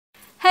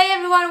Hey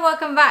everyone,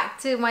 welcome back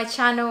to my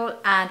channel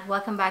and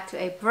welcome back to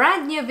a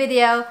brand new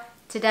video.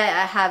 Today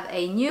I have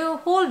a new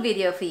haul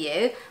video for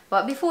you,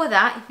 but before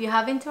that, if you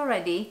haven't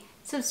already,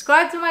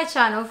 subscribe to my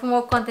channel for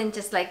more content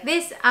just like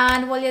this,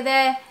 and while you're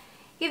there,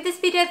 give this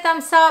video a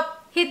thumbs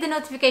up, hit the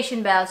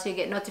notification bell so you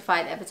get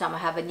notified every time I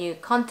have a new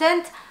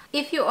content.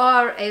 If you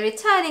are a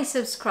returning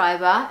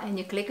subscriber and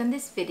you click on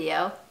this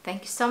video,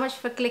 thank you so much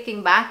for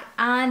clicking back,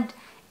 and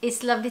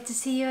it's lovely to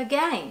see you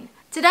again.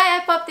 Today I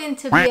popped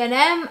into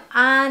B&M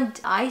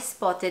and I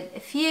spotted a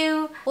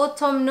few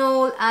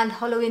autumnal and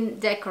Halloween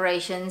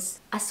decorations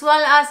as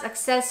well as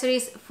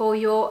accessories for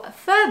your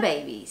fur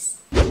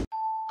babies.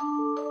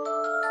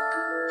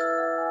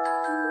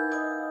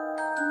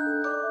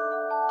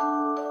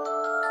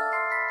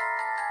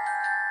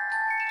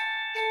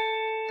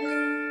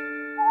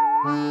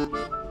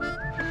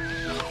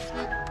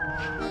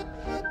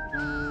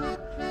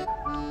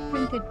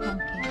 Printed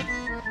pumpkins.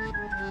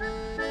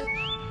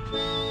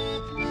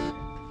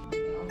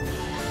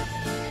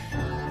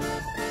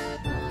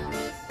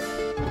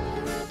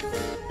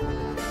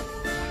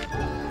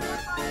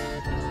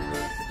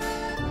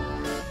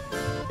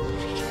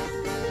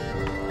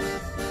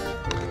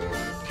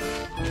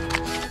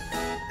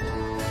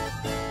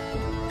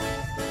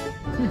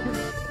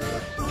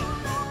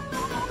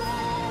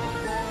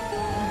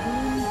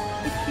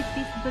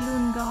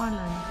 Balloon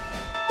garland.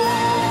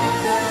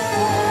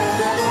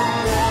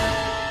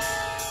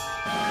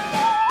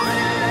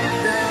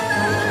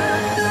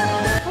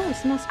 Oh, it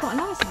smells quite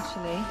nice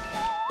actually.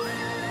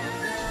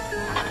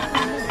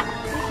 This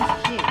is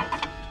cute.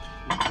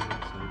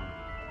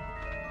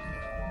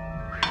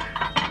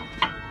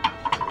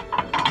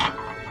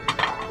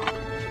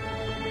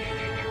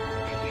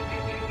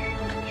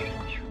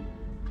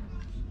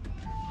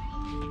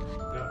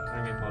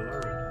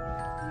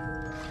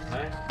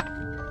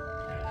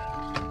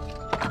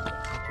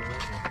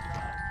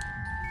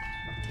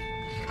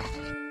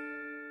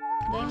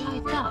 They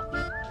light up.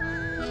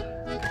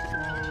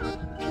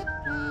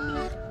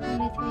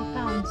 Only £3.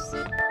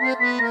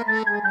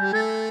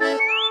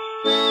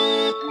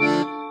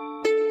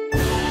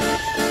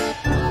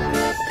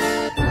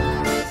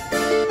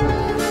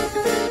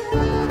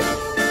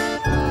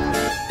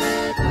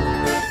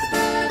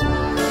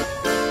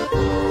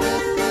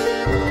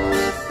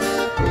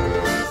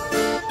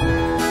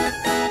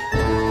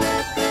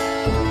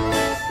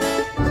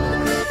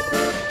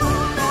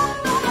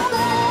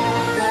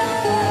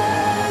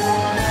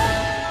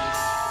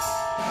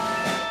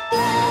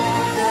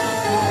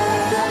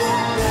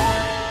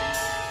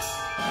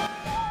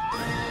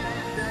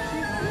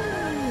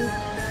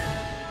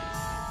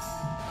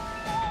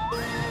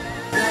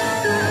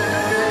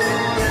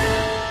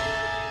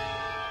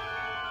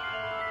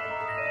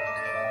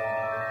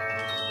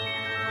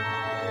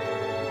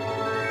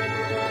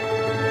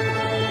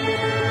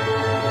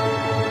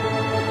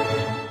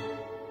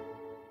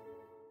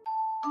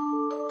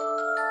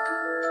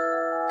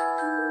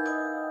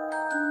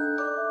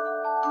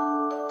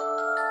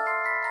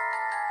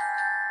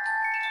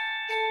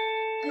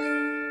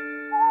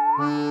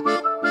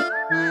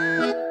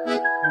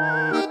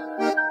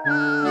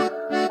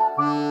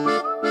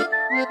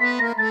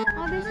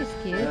 Oh, this is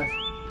cute.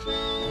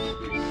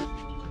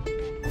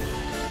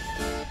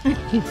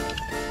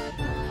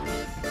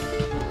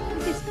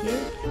 This is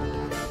cute.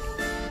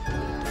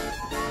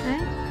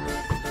 Eh?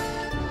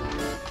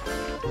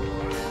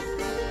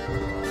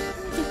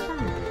 What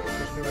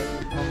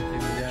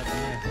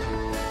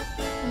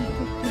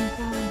is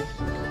that?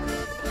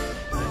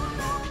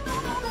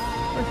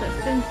 What's that,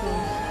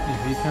 stencils?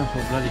 Yeah, you can't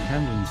put bloody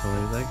candle in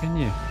toys there, can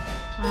you?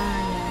 Ah,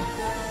 yeah.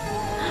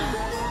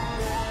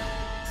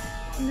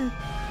 Look.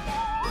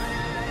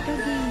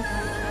 Doggies.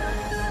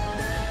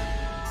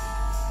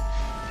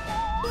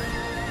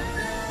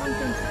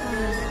 Pumpkin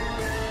style.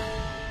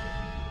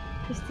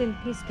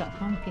 He's got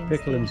pumpkins.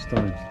 Pickle and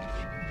stone.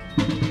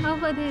 How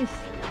about this?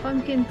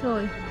 Pumpkin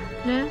toy?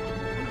 No?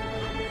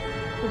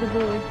 For the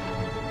boy.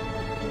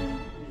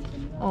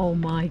 Oh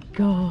my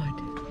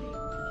god.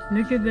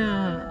 Look at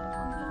that.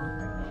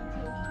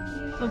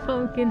 A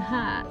pumpkin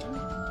hat.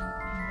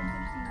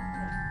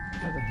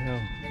 What the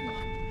hell?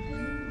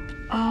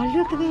 Oh,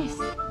 look at this.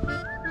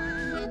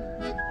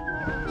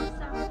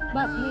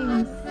 Butt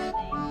pins.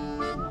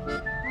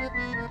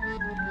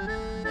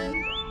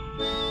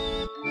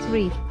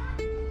 3.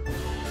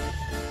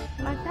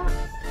 Like that.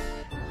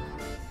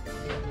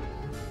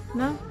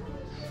 No?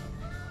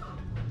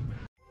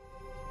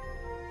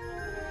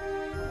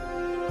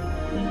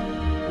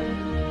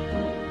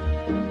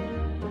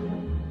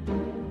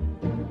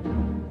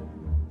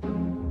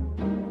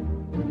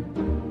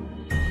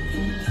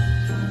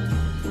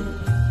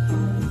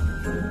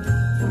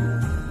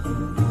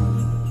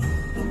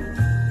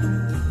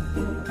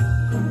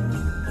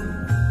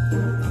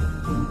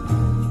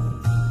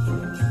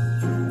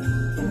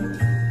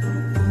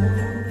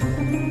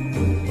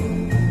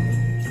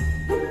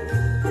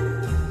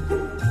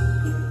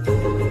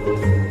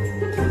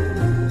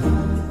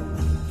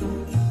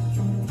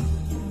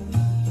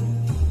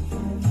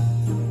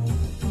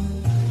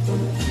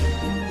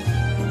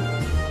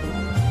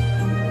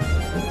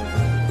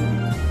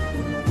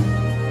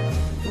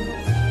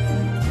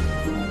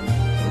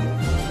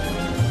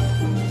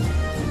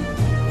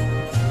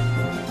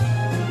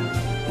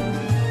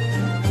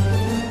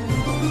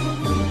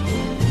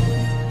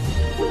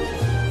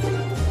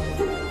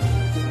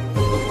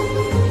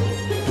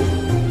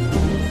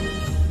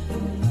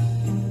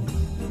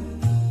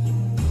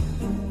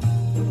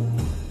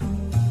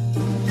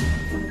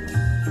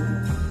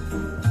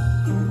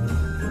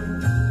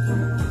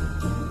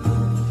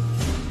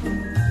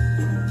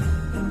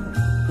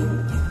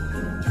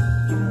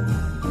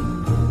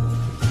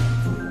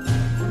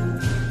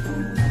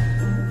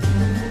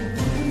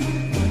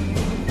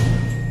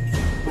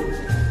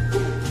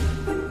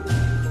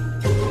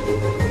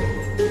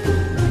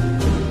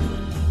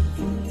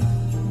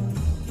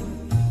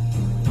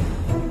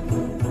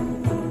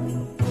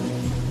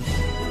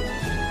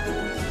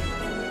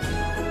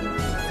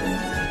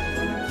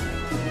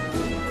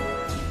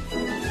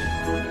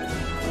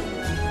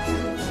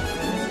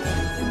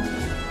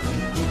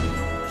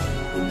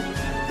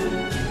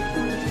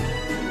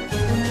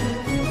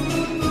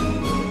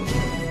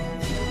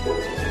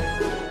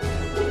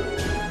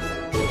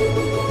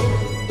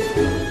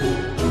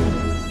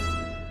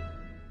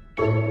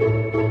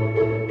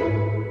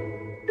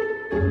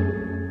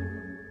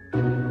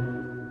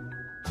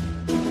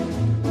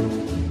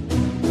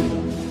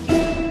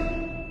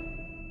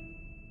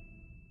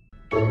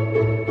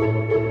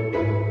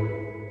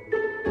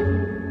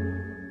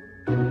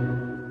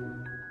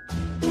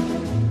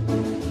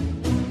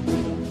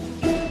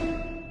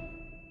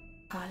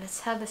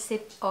 let's have a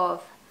sip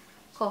of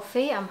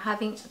coffee. I'm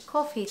having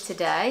coffee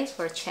today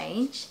for a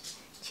change.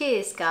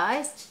 Cheers,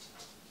 guys.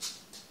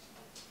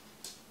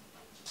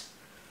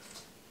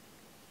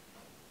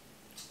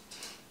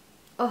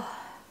 Oh,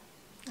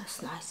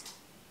 that's nice.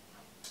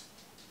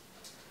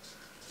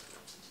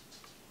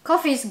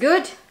 Coffee is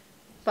good,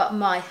 but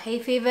my hay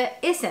fever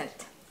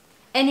isn't.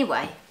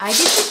 Anyway, I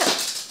did pick up.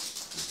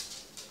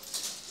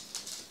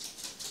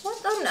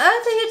 What on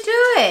earth are you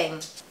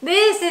doing?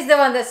 This is the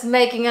one that's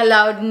making a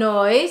loud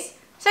noise.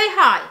 Say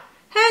hi.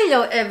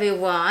 Hello,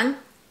 everyone.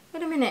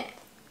 Wait a minute.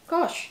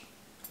 Gosh.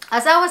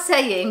 As I was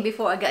saying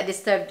before I got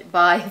disturbed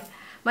by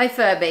my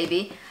fur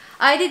baby,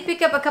 I did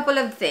pick up a couple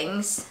of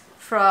things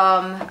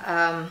from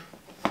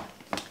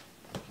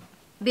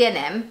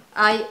B&M.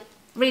 I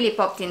really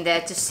popped in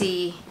there to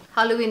see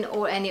Halloween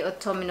or any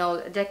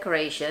autumnal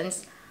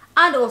decorations,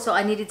 and also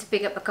I needed to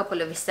pick up a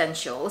couple of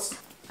essentials.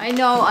 I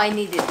know I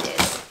needed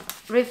this.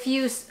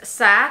 Refuse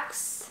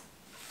sacks.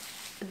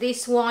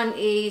 This one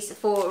is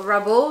for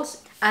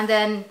rubbles, and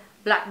then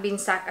black bean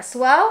sack as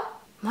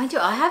well. Mind you,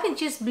 I haven't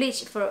used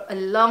bleach for a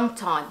long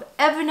time, but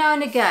every now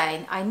and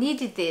again I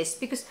needed this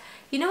because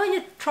you know when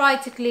you try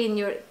to clean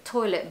your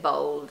toilet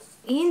bowls,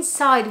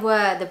 inside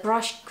where the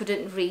brush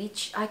couldn't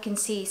reach, I can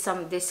see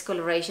some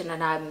discoloration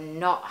and I'm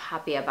not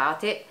happy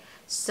about it.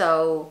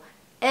 So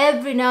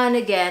every now and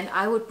again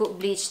I would put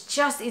bleach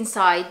just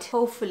inside.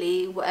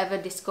 Hopefully whatever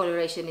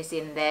discoloration is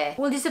in there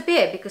will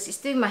disappear because it's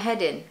doing my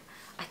head in.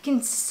 I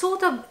can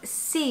sort of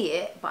see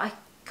it, but I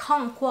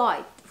can't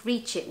quite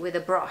reach it with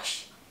a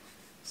brush.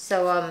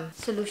 So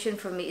solution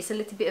for me is a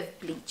little bit of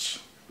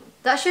bleach.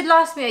 That should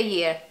last me a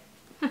year.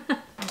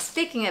 And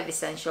speaking of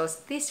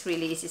essentials, this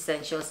really is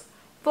essentials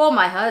for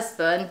my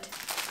husband.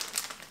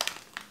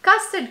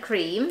 Custard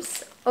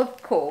creams,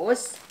 of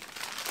course.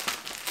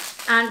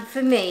 And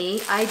for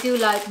me, I do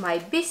like my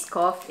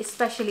Biscoff,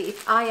 especially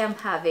if I am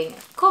having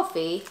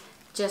coffee,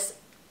 just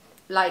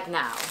like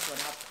now.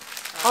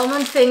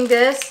 Almond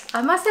fingers.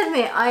 I must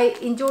admit, I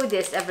enjoy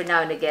this every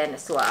now and again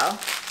as well.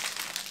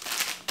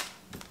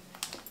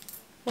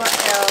 What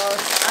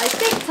else? I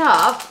picked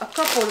up a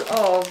couple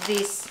of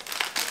these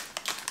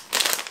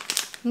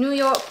New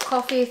York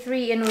coffee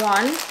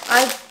 3-in-1.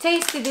 I've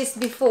tasted this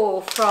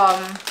before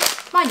from,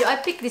 mind you, I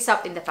picked this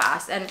up in the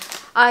past and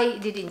I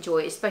did enjoy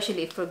it,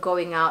 especially if we're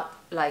going out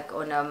like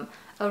on a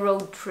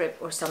road trip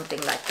or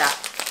something like that.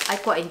 I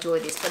quite enjoy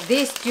this, but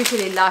this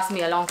usually lasts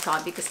me a long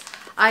time because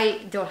I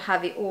don't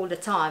have it all the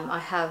time. I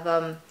have,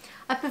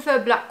 I prefer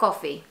black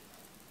coffee,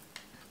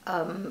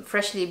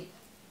 freshly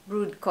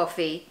brewed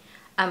coffee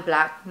and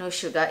black, no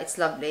sugar, it's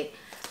lovely.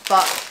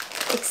 But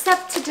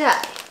except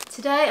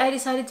today I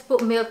decided to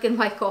put milk in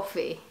my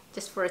coffee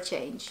just for a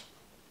change,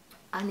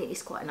 and it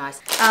is quite nice.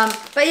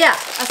 But yeah,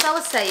 as I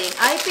was saying,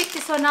 I picked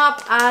this one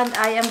up and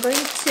I am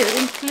going to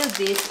include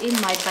this in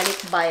my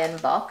balikbayan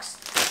box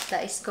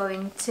that is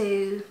going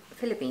to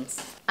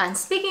Philippines. And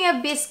speaking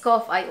of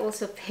Biscoff, I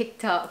also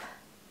picked up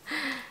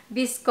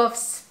Biscoff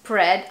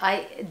spread.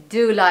 I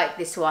do like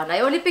this one. I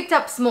only picked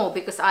up small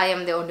because I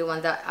am the only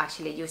one that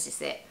actually uses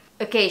it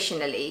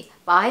occasionally,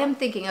 but I am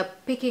thinking of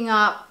picking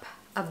up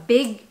a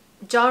big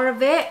jar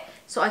of it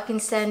so I can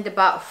send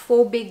about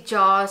 4 big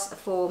jars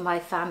for my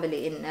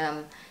family in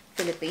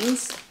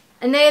Philippines.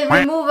 A nail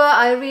remover,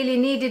 I really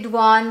needed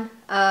one.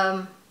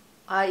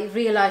 I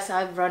realized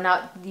I've run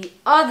out the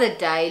other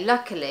day.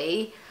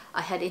 Luckily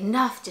I had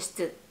enough just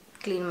to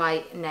clean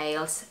my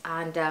nails,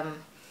 and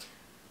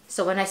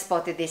so when I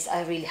spotted this,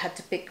 I really had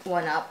to pick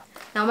one up.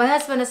 Now my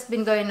husband has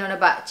been going on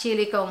about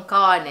chili con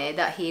carne,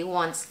 that he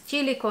wants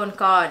chili con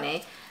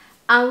carne,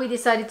 and we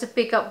decided to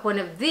pick up one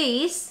of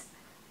these.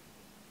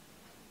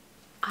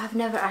 I've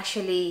never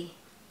actually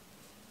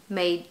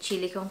made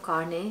chili con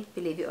carne,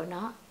 believe it or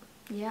not.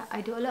 Yeah,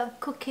 I do a lot of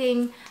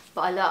cooking,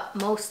 but a lot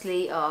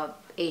mostly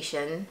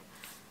Asian,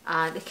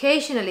 and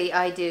occasionally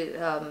I do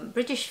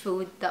British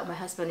food that my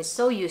husband is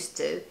so used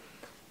to,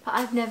 but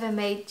I've never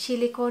made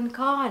chili con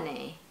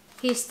carne.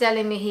 He's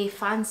telling me he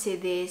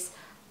fancied this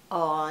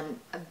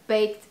on a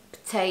baked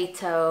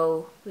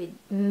potato with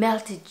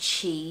melted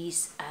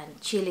cheese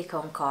and chili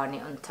con carne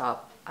on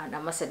top. And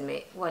I must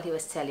admit, while he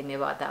was telling me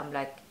about that, I'm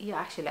like, yeah,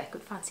 actually I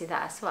could fancy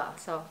that as well.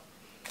 So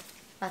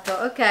I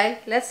thought, okay,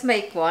 let's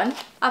make one.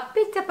 I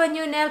picked up a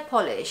new nail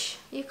polish.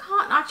 You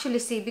can't actually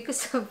see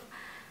because of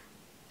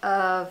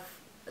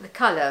the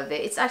color of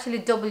it. It's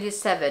actually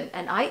W7,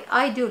 and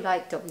I do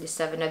like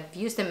W7. I've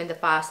used them in the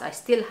past. I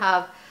still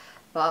have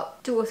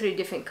about 2 or 3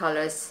 different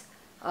colors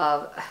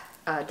of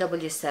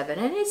W7,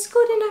 and it's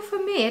good enough for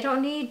me. I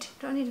don't need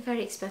a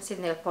very expensive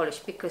nail polish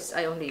because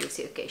I only use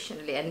it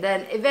occasionally, and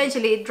then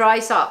eventually it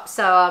dries up.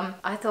 So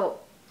I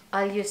thought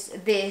I'll use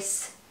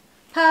this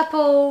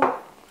purple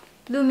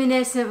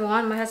luminescent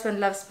one. My husband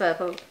loves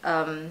purple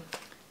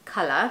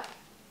color.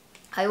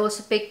 I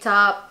also picked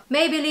up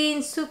Maybelline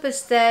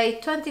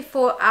Superstay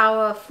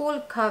 24-hour full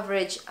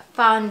coverage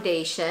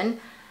foundation.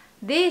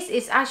 This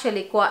is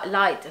actually quite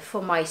light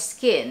for my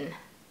skin,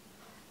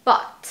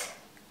 but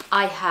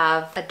I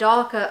have a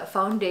darker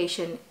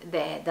foundation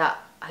there that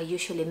I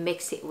usually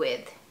mix it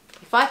with.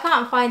 If I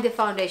can't find the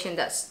foundation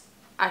that's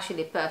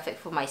actually perfect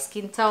for my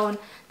skin tone,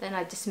 then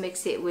I just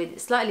mix it with a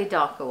slightly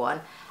darker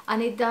one,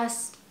 and it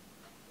does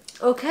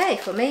okay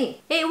for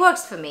me. It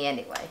works for me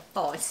anyway.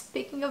 Oh,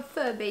 speaking of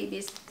fur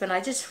babies, when I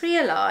just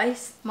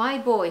realized my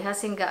boy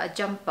hasn't got a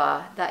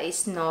jumper that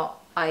is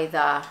not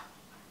either,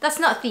 that's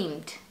not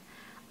themed.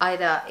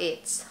 Either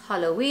it's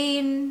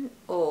Halloween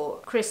or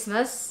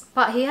Christmas,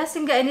 but he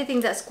hasn't got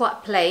anything that's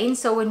quite plain.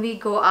 So when we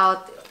go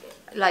out,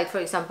 like for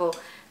example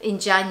in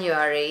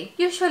January,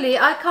 usually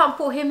I can't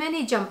put him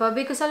any jumper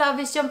because a lot of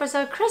his jumpers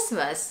are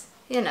Christmas,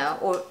 you know,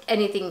 or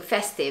anything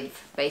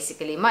festive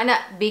basically. Might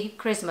not be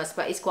Christmas,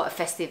 but it's quite a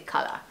festive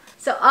color.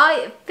 So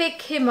I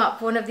pick him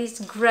up one of these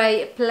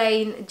grey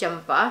plain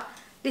jumper.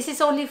 This is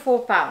only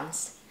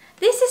 £4.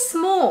 This is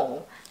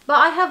small, but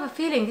I have a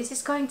feeling this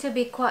is going to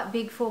be quite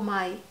big for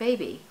my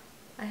baby.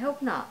 I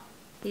hope not.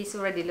 He's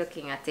already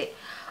looking at it.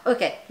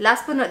 Okay,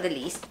 last but not the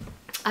least,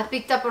 I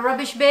picked up a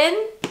rubbish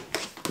bin.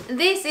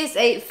 This is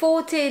a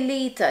 40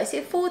 litre, is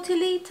it 40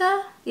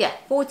 litre? Yeah,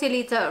 40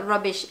 litre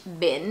rubbish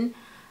bin.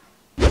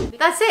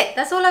 That's it.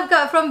 That's all I've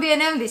got from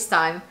B&M this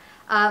time.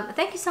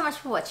 Thank you so much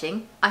for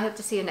watching. I hope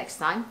to see you next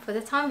time. For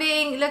the time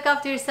being, look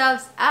after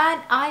yourselves,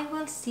 and I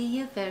will see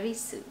you very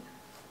soon.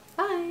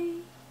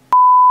 Bye.